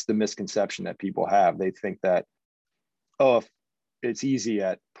think that's the misconception that people have. They think that, if it's easy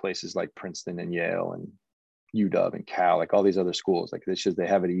at places like Princeton and Yale and UW and Cal, like all these other schools, like it's just, they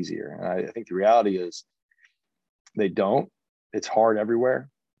have it easier. And I think the reality is they don't. It's hard everywhere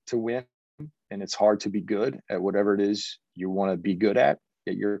to win, and it's hard to be good at whatever it is you want to be good at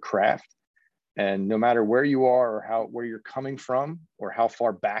your craft. And no matter where you are or where you're coming from or how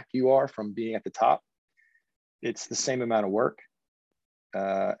far back you are from being at the top, it's the same amount of work.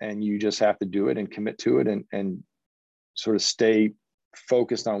 And you just have to do it and commit to it and sort of stay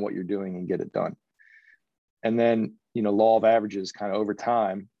focused on what you're doing and get it done. And then, law of averages, kind of over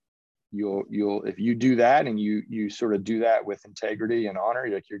time, you'll if you do that and you sort of do that with integrity and honor,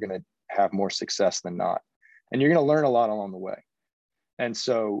 you're going to have more success than not. And you're going to learn a lot along the way. And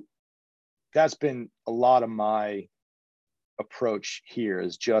so that's been a lot of my approach here,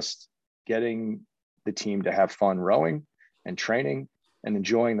 is just getting the team to have fun rowing and training and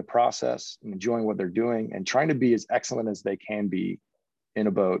enjoying the process and enjoying what they're doing and trying to be as excellent as they can be in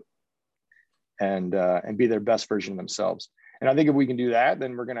a boat and be their best version of themselves. And I think if we can do that,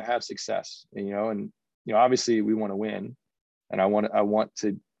 then we're going to have success, and obviously we want to win, and I want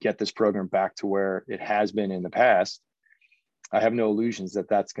to get this program back to where it has been in the past. I have no illusions that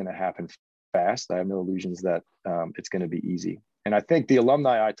that's going to happen fast. I have no illusions that it's going to be easy. And I think the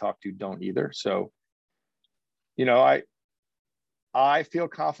alumni I talk to don't either. So, I feel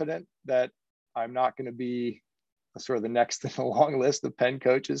confident that I'm not going to be sort of the next in the long list of Penn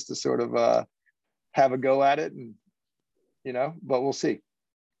coaches to sort of have a go at it, and but we'll see.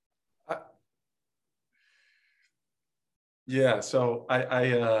 Yeah. So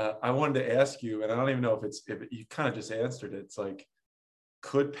I wanted to ask you, and I don't even know if you kind of just answered it. It's like,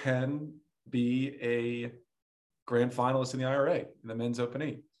 could Penn be a grand finalist in the IRA in the men's Open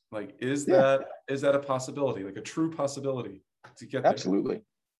 8? Like, is that a possibility, like a true possibility to get there? Absolutely.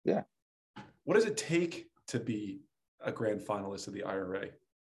 Yeah. What does it take to be a grand finalist of the IRA?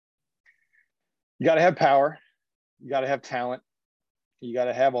 You got to have power. You got to have talent. You got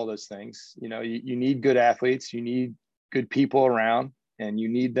to have all those things. You need good athletes. You need good people around, and you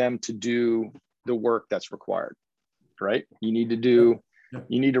need them to do the work that's required, right? You need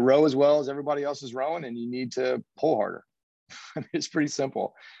to row as well as everybody else is rowing, and you need to pull harder. It's pretty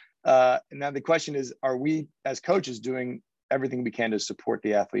simple. And now the question is, are we as coaches doing everything we can to support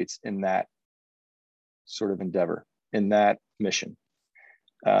the athletes in that sort of endeavor, in that mission,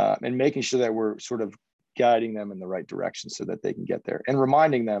 and making sure that we're sort of guiding them in the right direction so that they can get there, and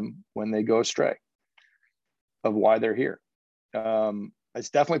reminding them when they go astray of why they're here.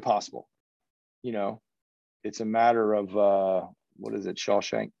 It's definitely possible. It's a matter of, what is it,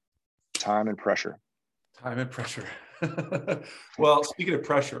 Shawshank? Time and pressure. Time and pressure. Well, speaking of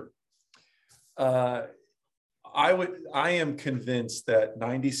pressure, I am convinced that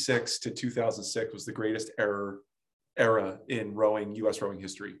 96 to 2006 was the greatest era in U.S. rowing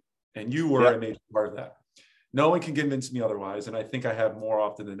history. And you were a major part of that. No one can convince me otherwise. And I think I have more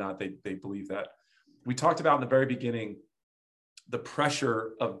often than not, they believe that. We talked about in the very beginning, the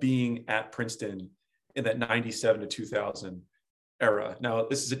pressure of being at Princeton in that 97 to 2000 era. Now,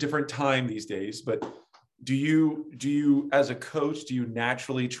 this is a different time these days, but do you, as a coach, do you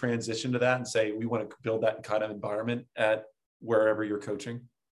naturally transition to that and say, we want to build that kind of environment at wherever you're coaching?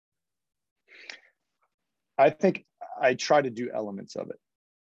 I think I try to do elements of it.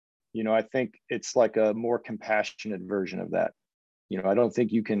 I think it's like a more compassionate version of that.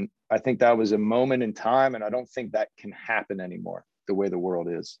 I think that was a moment in time, and I don't think that can happen anymore the way the world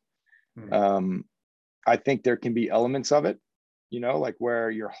is. Mm-hmm. I think there can be elements of it, like where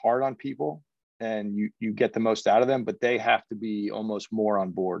you're hard on people and you get the most out of them, but they have to be almost more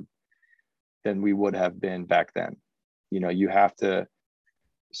on board than we would have been back then. You have to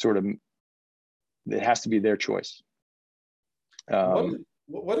it has to be their choice.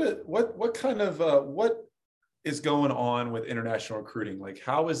 What kind of what is going on with international recruiting? Like,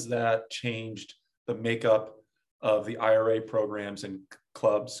 how has that changed the makeup of the IRA programs and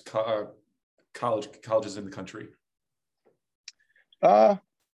clubs, colleges in the country? I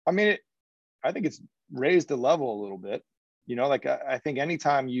think it's raised the level a little bit. I think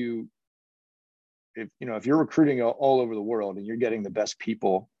anytime if you're recruiting all over the world and you're getting the best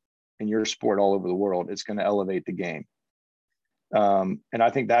people in your sport all over the world, it's going to elevate the game. And I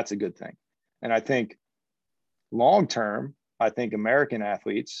think that's a good thing. And I think long term, I think American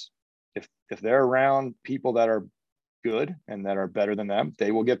athletes, if they're around people that are good and that are better than them,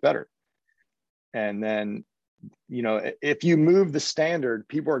 they will get better. And then, if you move the standard,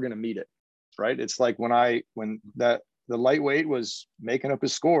 people are going to meet it, right? It's like when the lightweight was making up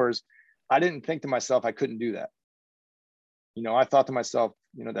his scores, I didn't think to myself I couldn't do that. I thought to myself,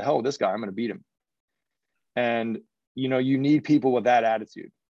 the hell with this guy, I'm going to beat him. And you need people with that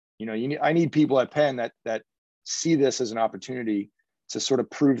attitude. I need people at Penn that see this as an opportunity to sort of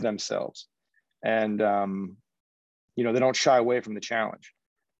prove themselves, and they don't shy away from the challenge.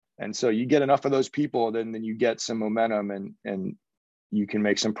 And so you get enough of those people, then you get some momentum, and you can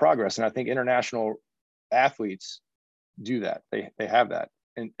make some progress. And I think international athletes do that. They have that,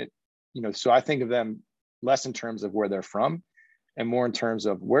 and so I think of them less in terms of where they're from, and more in terms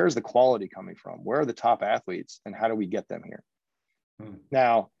of where's the quality coming from? Where are the top athletes, and how do we get them here?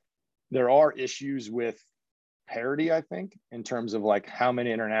 Now, there are issues with parity, I think, in terms of like how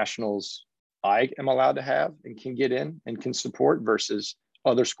many internationals I am allowed to have and can get in and can support versus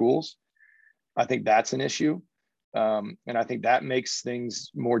other schools. I think that's an issue. And I think that makes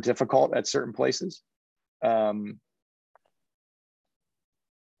things more difficult at certain places.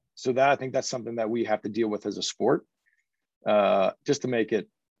 So that, I think that's something that we have to deal with as a sport, just to make it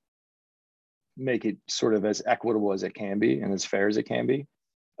sort of as equitable as it can be and as fair as it can be.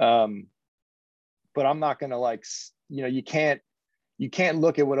 But I'm not going to, like, you know, you can't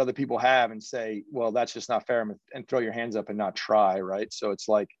look at what other people have and say, well, that's just not fair, and throw your hands up and not try. Right. So it's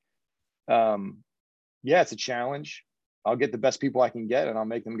like, yeah, it's a challenge. I'll get the best people I can get, and I'll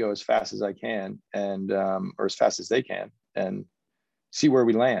make them go as fast as I can, and or as fast as they can, and see where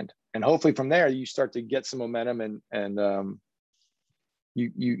we land. And hopefully from there, you start to get some momentum, and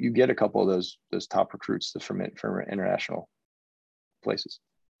you get a couple of those top recruits from international places.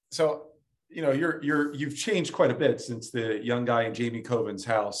 So, you know, you've changed quite a bit since the young guy in Jamie Coven's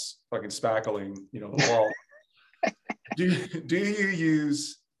house, fucking spackling, you know, the wall. do you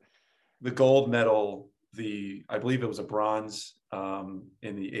use the gold medal, I believe it was a bronze in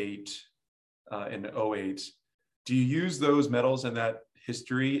the 08. Do you use those medals and that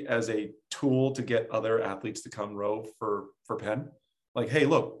history as a tool to get other athletes to come row for Penn? Like, hey,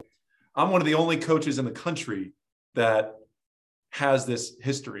 look, I'm one of the only coaches in the country that has this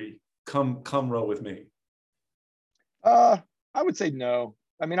history. Come row with me. I would say no.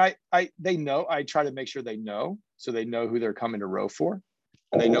 I mean, they know. I try to make sure they know, so they know who they're coming to row for,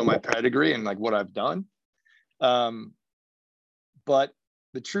 and they know my pedigree and like what I've done. But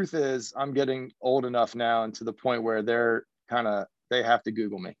the truth is, I'm getting old enough now, and to the point where they have to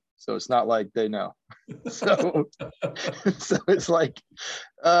Google me. So it's not like they know. So it's like,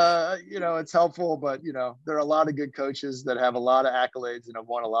 you know, it's helpful, but, you know, there are a lot of good coaches that have a lot of accolades and have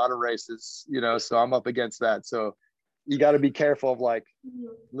won a lot of races, you know, so I'm up against that. So you got to be careful of, like,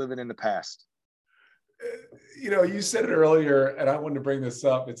 living in the past. You know, you said it earlier, and I wanted to bring this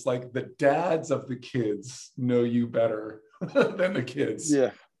up. It's like the dads of the kids know you better than the kids. Yeah.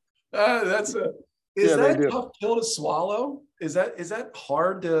 Is that a tough pill to swallow? Is that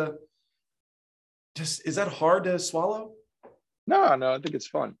hard to swallow? No, I think it's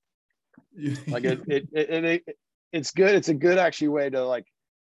fun. Like it's good. It's a good actually way to, like,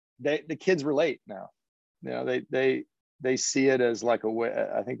 the kids relate now. You know, they see it as like a way.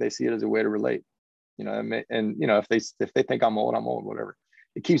 I think they see it as a way to relate. You know, and you know, if they think I'm old, whatever.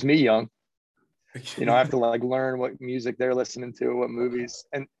 It keeps me young. You know, I have to, like, learn what music they're listening to, what movies.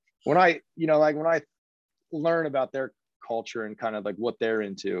 And when I learn about their culture and kind of like what they're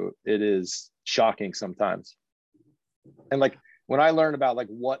into, it is shocking sometimes. And like when I learn about like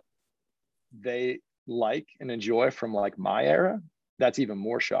what they like and enjoy from like my era, that's even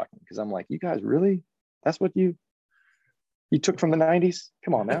more shocking, because I'm like, you guys really, that's what you took from the 90s?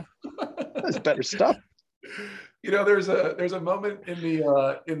 Come on now. That's better stuff. You know, there's a moment in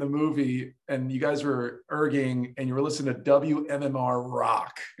the movie, and you guys were erging, and you were listening to WMMR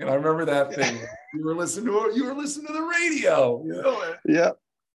rock, and I remember that thing. You were listening to the radio, you know. Yeah.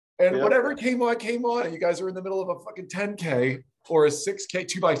 And whatever came on, and you guys were in the middle of a fucking 10K or a 6K,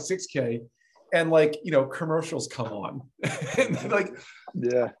 2x6K, and, like, you know, commercials come on, and like,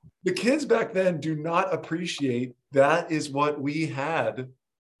 yeah, the kids back then do not appreciate that is what we had.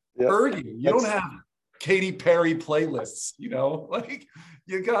 Erging. You don't have Katy Perry playlists, you know, like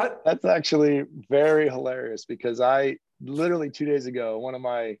you got. That's actually very hilarious, because I literally 2 days ago, one of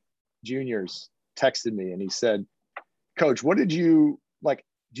my juniors texted me and he said, Coach, what did you like?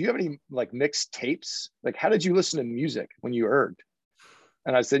 Do you have any like mixed tapes? Like, how did you listen to music when you erged?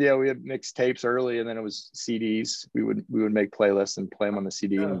 And I said, yeah, we had mixed tapes early, and then it was CDs. We would make playlists and play them on the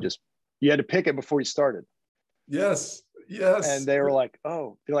CD, and you had to pick it before you started. Yes. And they were like,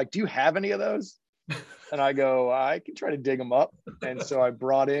 oh, they're like, do you have any of those? And I go, I can try to dig them up. And so I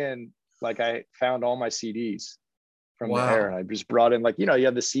brought in, like, I found all my CDs from the air, and I just brought in, like, you know, you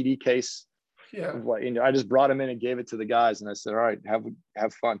have the CD case. Yeah. Like, you know, I just brought them in and gave it to the guys, and I said, all right,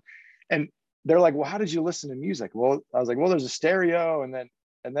 have fun. And they're like, well, how did you listen to music? Well, I was like, well, there's a stereo, and then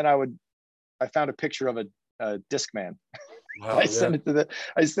I found a picture of a Discman. Wow, I sent it to them.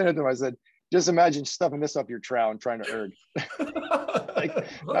 I said, just imagine stuffing this up your trough and trying to erg. Like,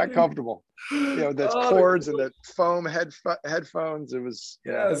 not comfortable. You know, the cords and the foam headphones. It was.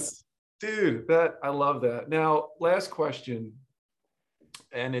 Yes, dude. I love that. Now, last question,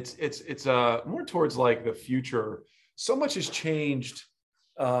 and it's more towards like the future. So much has changed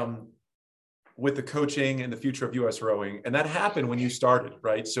with the coaching and the future of U.S. rowing, and that happened when you started,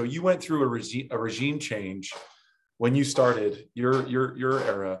 right? So you went through a regime change when you started your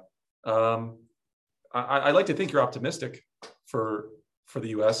era. I like to think you're optimistic for the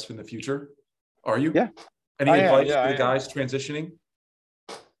U.S. in the future. Are you? Yeah. Any advice to the guys transitioning?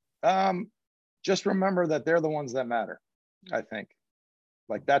 Just remember that they're the ones that matter. I think,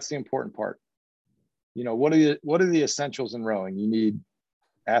 like, that's the important part. You know, what are the essentials in rowing? You need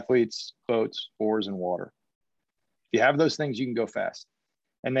athletes, boats, oars, and water. If you have those things, you can go fast.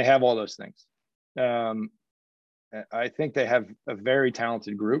 And they have all those things. I think they have a very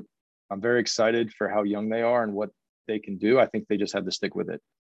talented group. I'm very excited for how young they are and what they can do. I think they just have to stick with it.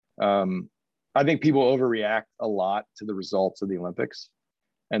 I think people overreact a lot to the results of the Olympics,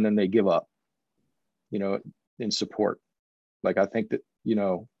 and then they give up, in support. Like, I think that,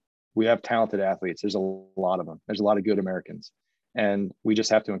 we have talented athletes. There's a lot of them. There's a lot of good Americans. And we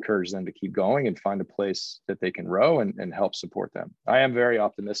just have to encourage them to keep going and find a place that they can row and help support them. I am very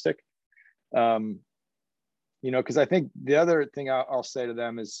optimistic, because I think the other thing I'll say to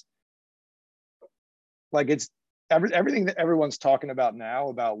them is, like, it's everything that everyone's talking about now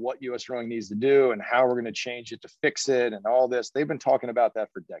about what U.S. rowing needs to do and how we're going to change it to fix it and all this. They've been talking about that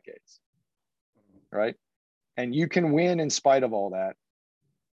for decades, right? And you can win in spite of all that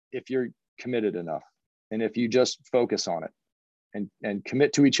if you're committed enough and if you just focus on it and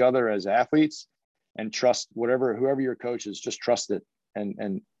commit to each other as athletes and trust whoever your coach is, just trust it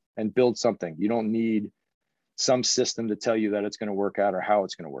and build something. You don't need some system to tell you that it's going to work out or how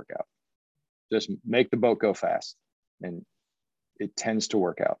it's going to work out. Just make the boat go fast, and it tends to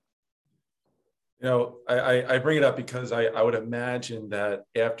work out. I bring it up because I would imagine that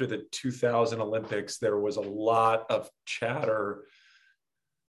after the 2000 Olympics, there was a lot of chatter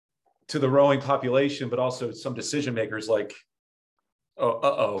to the rowing population, but also some decision makers like,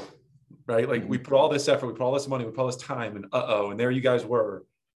 right? Like, we put all this effort, we put all this money, we put all this time, and and there you guys were,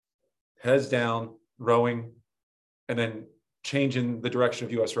 heads down, rowing, and then changing the direction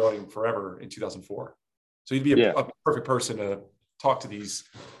of U.S. rowing forever in 2004. So you'd be a perfect person to talk to these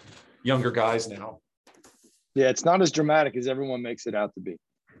younger guys now. Yeah, it's not as dramatic as everyone makes it out to be.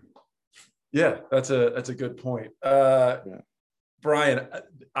 Yeah, that's a good point. Brian,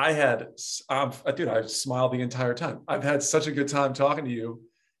 I smiled the entire time. I've had such a good time talking to you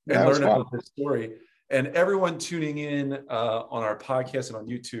and learning about this story. And everyone tuning in on our podcast and on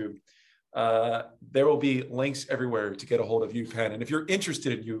YouTube, there will be links everywhere to get a hold of UPenn. And if you're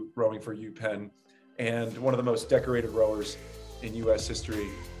interested in you rowing for UPenn and one of the most decorated rowers in U.S. history,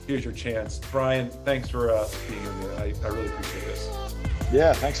 here's your chance. Brian, thanks for being here. I really appreciate this.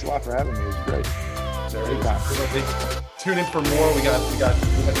 Yeah, thanks a lot for having me. It was great. There it is. Tune in for more. We got these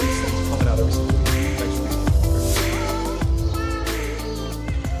things coming out every single week.